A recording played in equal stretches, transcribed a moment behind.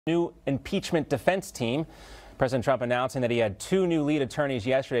New impeachment defense team. President Trump announcing that he had two new lead attorneys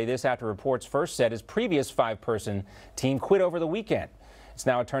yesterday. This after reports first said his previous five-person team quit over the weekend. It's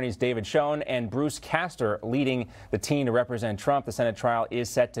now attorneys David Schoen and Bruce Castor leading the team to represent Trump. The Senate trial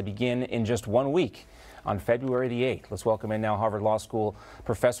is set to begin in just 1 week on February the 8th. Let's welcome in now Harvard Law School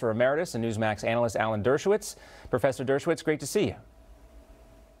Professor Emeritus and Newsmax analyst Alan Dershowitz. Professor Dershowitz, great to see you.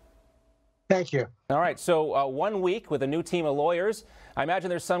 Thank you. All right, so 1 week with a new team of lawyers. I imagine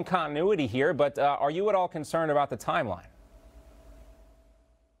there's some continuity here, but are you at all concerned about the timeline?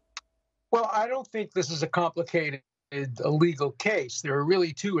 Well, I don't think this is a complicated legal case. There are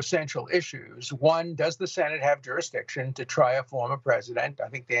really two essential issues. One, does the Senate have jurisdiction to try a former president? I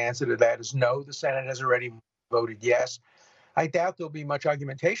think the answer to that is no. The Senate has already voted yes. I doubt there'll be much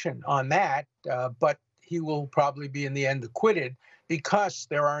argumentation on that, but he will probably be in the end acquitted because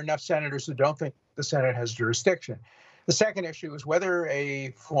there are enough senators who don't think the Senate has jurisdiction. The second issue is whether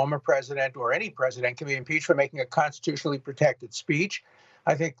a former president or any president can be impeached for making a constitutionally protected speech.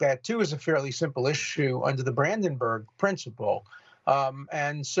 I think that, too, is a fairly simple issue under the Brandenburg principle.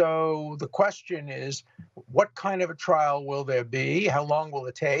 And so the question is, what kind of a trial will there be? How long will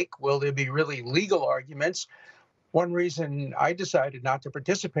it take? Will there be really legal arguments? One reason I decided not to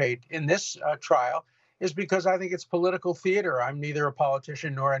participate in this trial is because I think it's political theater. I'm neither a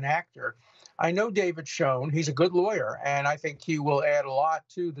politician nor an actor. I know David Schoen. He's a good lawyer, and I think he will add a lot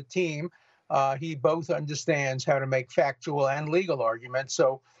to the team. He both understands how to make factual and legal arguments.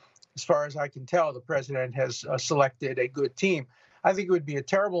 So as far as I can tell, the president has selected a good team. I think it would be a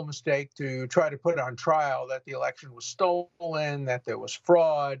terrible mistake to try to put on trial that the election was stolen, that there was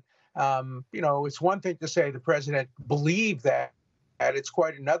fraud. It's one thing to say the president believed that. It's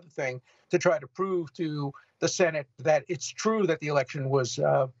quite another thing to try to prove to the Senate that it's true that the election was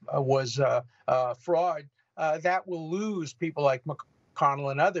fraud. That will lose people like McConnell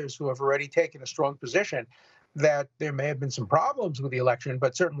and others who have already taken a strong position that there may have been some problems with the election,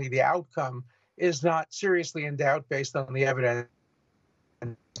 but certainly the outcome is not seriously in doubt based on the evidence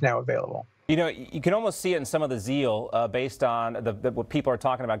now available. You know, you can almost see it in some of the zeal based on what people are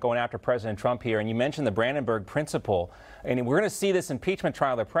talking about going after President Trump here. And you mentioned the Brandenburg principle. And we're going to see this impeachment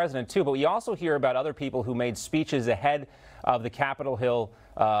trial of the president, too. But we also hear about other people who made speeches ahead of the Capitol Hill,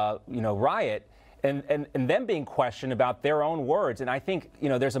 riot. And them being questioned about their own words. And I think,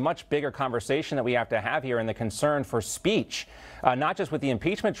 there's a much bigger conversation that we have to have here in the concern for speech, not just with the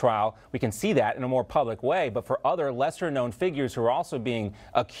impeachment trial. We can see that in a more public way, but for other lesser known figures who are also being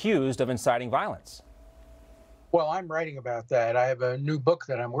accused of inciting violence. Well, I'm writing about that. I have a new book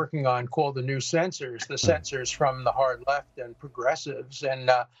that I'm working on called The New Censors, the censors from the hard left and progressives and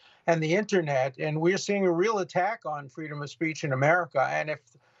the internet. And we're seeing a real attack on freedom of speech in America. And if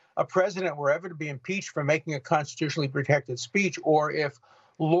a president were ever to be impeached for making a constitutionally protected speech, or if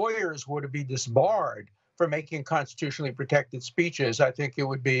lawyers were to be disbarred for making constitutionally protected speeches, I think it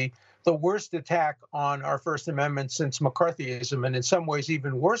would be the worst attack on our First Amendment since McCarthyism, and in some ways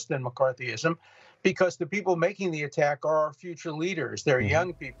even worse than McCarthyism, because the people making the attack are our future leaders. They're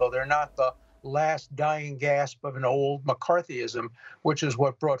young people. They're not the last dying gasp of an old McCarthyism, which is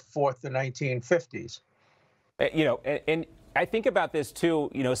what brought forth the 1950s. And I think about this,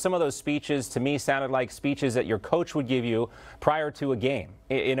 too. Some of those speeches to me sounded like speeches that your coach would give you prior to a game.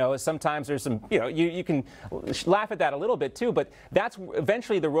 Sometimes there's some, you can laugh at that a little bit, too. But that's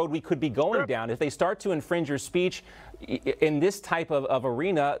eventually the road we could be going down. If they start to infringe your speech in this type of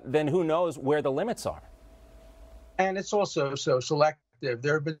arena, then who knows where the limits are. And it's also so selective.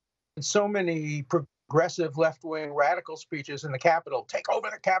 There have been so many progressive left-wing radical speeches in the Capitol. Take over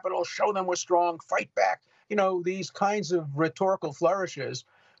the Capitol, show them we're strong, fight back. These kinds of rhetorical flourishes,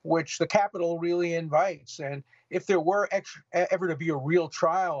 which the Capitol really invites. And if there were ever to be a real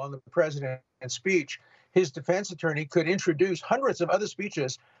trial on the president's speech, his defense attorney could introduce hundreds of other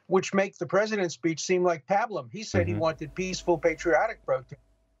speeches which make the president's speech seem like pablum. He said he wanted peaceful, patriotic protest.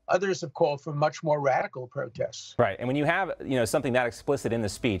 Others have called for much more radical protests. Right. And when you have, something that explicit in the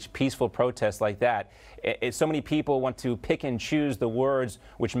speech, peaceful protests like that, so many people want to pick and choose the words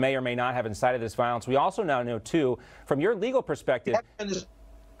which may or may not have incited this violence. We also now know, too, from your legal perspective.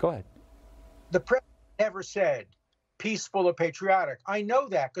 Go ahead. The president never said peaceful or patriotic. I know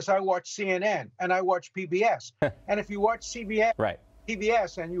that because I watch CNN and I watch PBS. And if you watch CBS,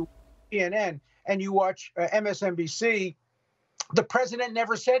 PBS, and you watch CNN and you watch MSNBC, the president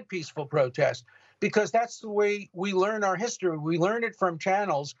never said peaceful protest because that's the way we learn our history. We learn it from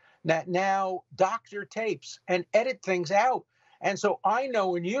channels that now doctor tapes and edit things out. And so I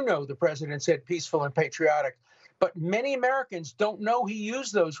know and the president said peaceful and patriotic, but many Americans don't know he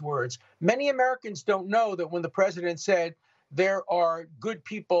used those words. Many Americans don't know that when the president said there are good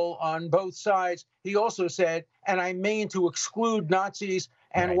people on both sides. He also said, and I mean to exclude Nazis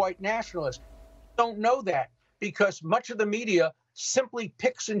and white nationalists. Don't know that because much of the media simply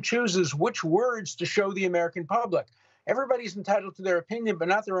picks and chooses which words to show the American public. Everybody's entitled to their opinion, but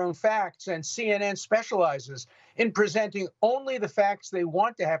not their own facts. And CNN specializes in presenting only the facts they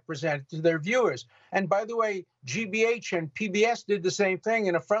want to have presented to their viewers. And by the way, GBH and PBS did the same thing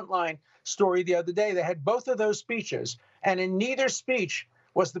in a Frontline story the other day. They had both of those speeches. And in neither speech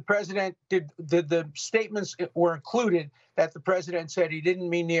was the president, the statements were included that the president said he didn't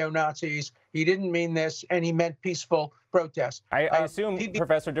mean neo-Nazis, he didn't mean this, and he meant peaceful protest. I assume,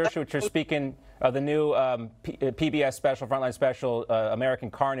 Professor Dershowitz, you're speaking of the new PBS special, Frontline special, American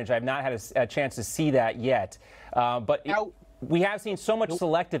Carnage. I have not had a chance to see that yet. But we have seen so much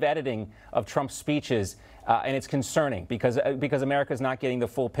selective editing of Trump's speeches, and it's concerning because America is not getting the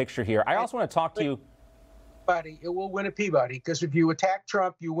full picture here. I also want to talk to you. It will win a Peabody, because if you attack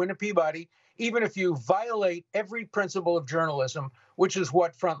Trump, you win a Peabody, even if you violate every principle of journalism, which is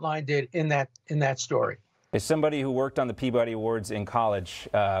what Frontline did in that story. As somebody who worked on the Peabody Awards in college,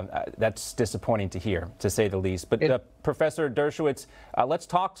 that's disappointing to hear, to say the least. But Professor Dershowitz, let's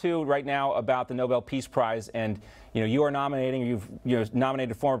talk right now about the Nobel Peace Prize. And you are nominating, you've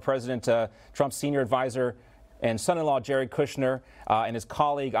nominated former President Trump's senior advisor and son-in-law Jared Kushner and his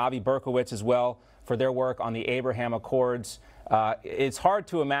colleague Avi Berkowitz as well, for their work on the Abraham Accords. It's hard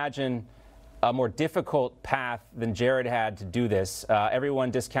to imagine a more difficult path than Jared had to do this.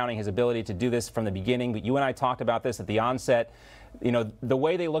 Everyone discounting his ability to do this from the beginning, but you and I talked about this at the onset. The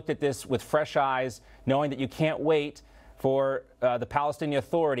way they looked at this with fresh eyes, knowing that you can't wait for the Palestinian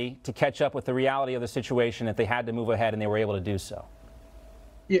Authority to catch up with the reality of the situation, that they had to move ahead, and they were able to do so.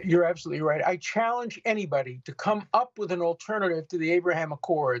 You're absolutely right. I challenge anybody to come up with an alternative to the Abraham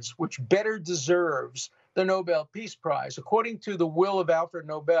Accords, which better deserves the Nobel Peace Prize. According to the will of Alfred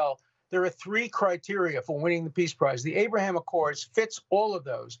Nobel, there are 3 criteria for winning the Peace Prize. The Abraham Accords fits all of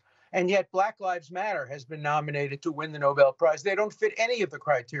those. And yet Black Lives Matter has been nominated to win the Nobel Prize. They don't fit any of the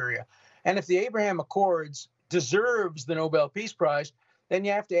criteria. And if the Abraham Accords deserves the Nobel Peace Prize, then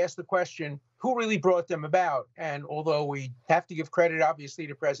you have to ask the question, who really brought them about? And although we have to give credit, obviously,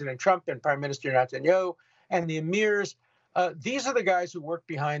 to President Trump and Prime Minister Netanyahu and the emirs, these are the guys who work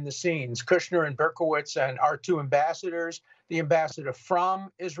behind the scenes. Kushner and Berkowitz and our 2 ambassadors, the ambassador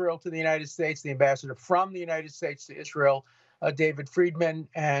from Israel to the United States, the ambassador from the United States to Israel, David Friedman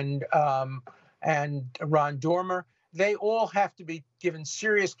and Ron Dormer. They all have to be given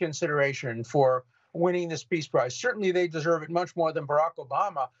serious consideration for winning this Peace Prize. Certainly they deserve it much more than Barack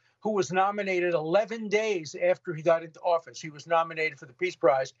Obama, who was nominated 11 days after he got into office. He was nominated for the Peace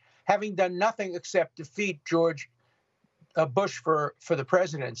Prize, having done nothing except defeat George Bush for the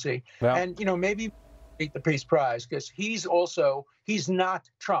presidency. Well, and, maybe beat the Peace Prize because he's not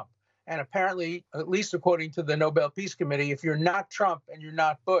Trump. And apparently, at least according to the Nobel Peace Committee, if you're not Trump and you're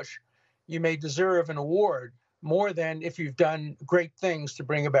not Bush, you may deserve an award more than if you've done great things to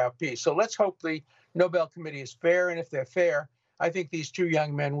bring about peace. So let's hope the Nobel Committee is fair. And if they're fair, I think these 2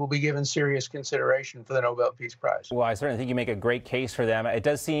 young men will be given serious consideration for the Nobel Peace Prize. Well, I certainly think you make a great case for them. It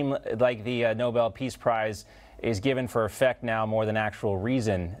does seem like the Nobel Peace Prize is given for effect now more than actual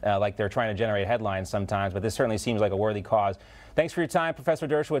reason, like they're trying to generate headlines sometimes, but this certainly seems like a worthy cause. Thanks for your time, Professor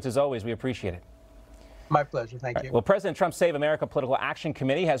Dershowitz, as always. We appreciate it. My pleasure. Thank you. Well, President Trump's Save America Political Action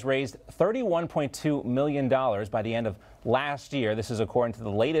Committee has raised $31.2 million by the end of last year. This is according to the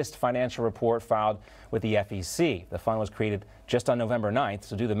latest financial report filed with the FEC. The fund was created just on November 9th,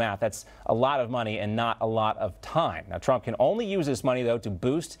 so do the math. That's a lot of money and not a lot of time. Now, Trump can only use this money, though, to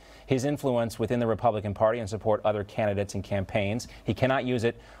boost his influence within the Republican Party and support other candidates and campaigns. He cannot use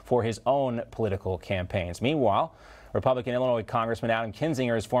it for his own political campaigns. Meanwhile, Republican Illinois Congressman Adam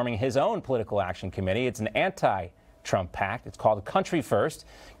Kinzinger is forming his own political action committee. It's an anti-Trump pact. It's called Country First.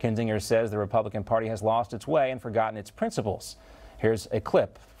 Kinzinger says the Republican Party has lost its way and forgotten its principles. Here's a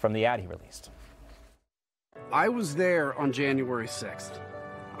clip from the ad he released. I was there on January 6th.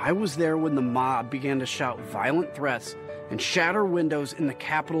 I was there when the mob began to shout violent threats and shatter windows in the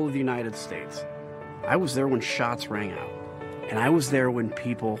Capitol of the United States. I was there when shots rang out. And I was there when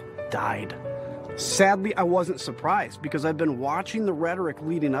people died. Sadly, I wasn't surprised because I've been watching the rhetoric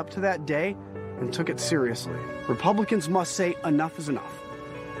leading up to that day and took it seriously. Republicans must say enough is enough.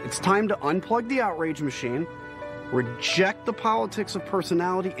 It's time to unplug the outrage machine, reject the politics of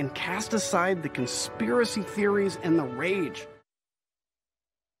personality, and cast aside the conspiracy theories and the rage.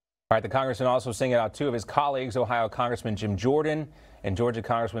 All right, the congressman also singled out 2 of his colleagues, Ohio Congressman Jim Jordan and Georgia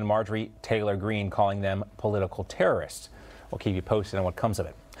Congressman Marjorie Taylor Greene, calling them political terrorists. We'll keep you posted on what comes of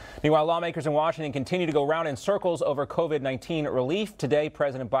it. Meanwhile, lawmakers in Washington continue to go round in circles over COVID-19 relief. Today,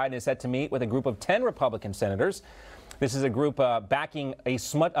 President Biden is set to meet with a group of 10 Republican senators. This is a group backing a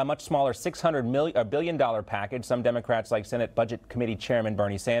much smaller $600 billion package. Some Democrats, like Senate Budget Committee Chairman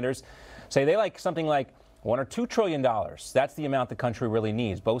Bernie Sanders, say they like something like $1 or $2 trillion. That's the amount the country really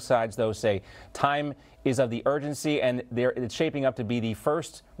needs. Both sides, though, say time is of the urgency, and it's shaping up to be the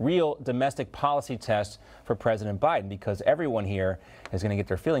first real domestic policy test for President Biden, because everyone here is going to get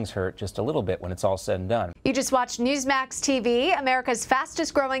their feelings hurt just a little bit when it's all said and done. You just watched Newsmax TV, America's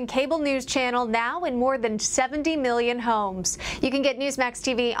fastest growing cable news channel, now in more than 70 million homes. You can get Newsmax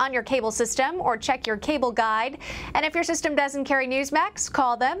TV on your cable system or check your cable guide. And if your system doesn't carry Newsmax,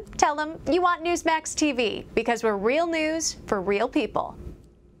 call them, tell them you want Newsmax TV, because we're real news for real people.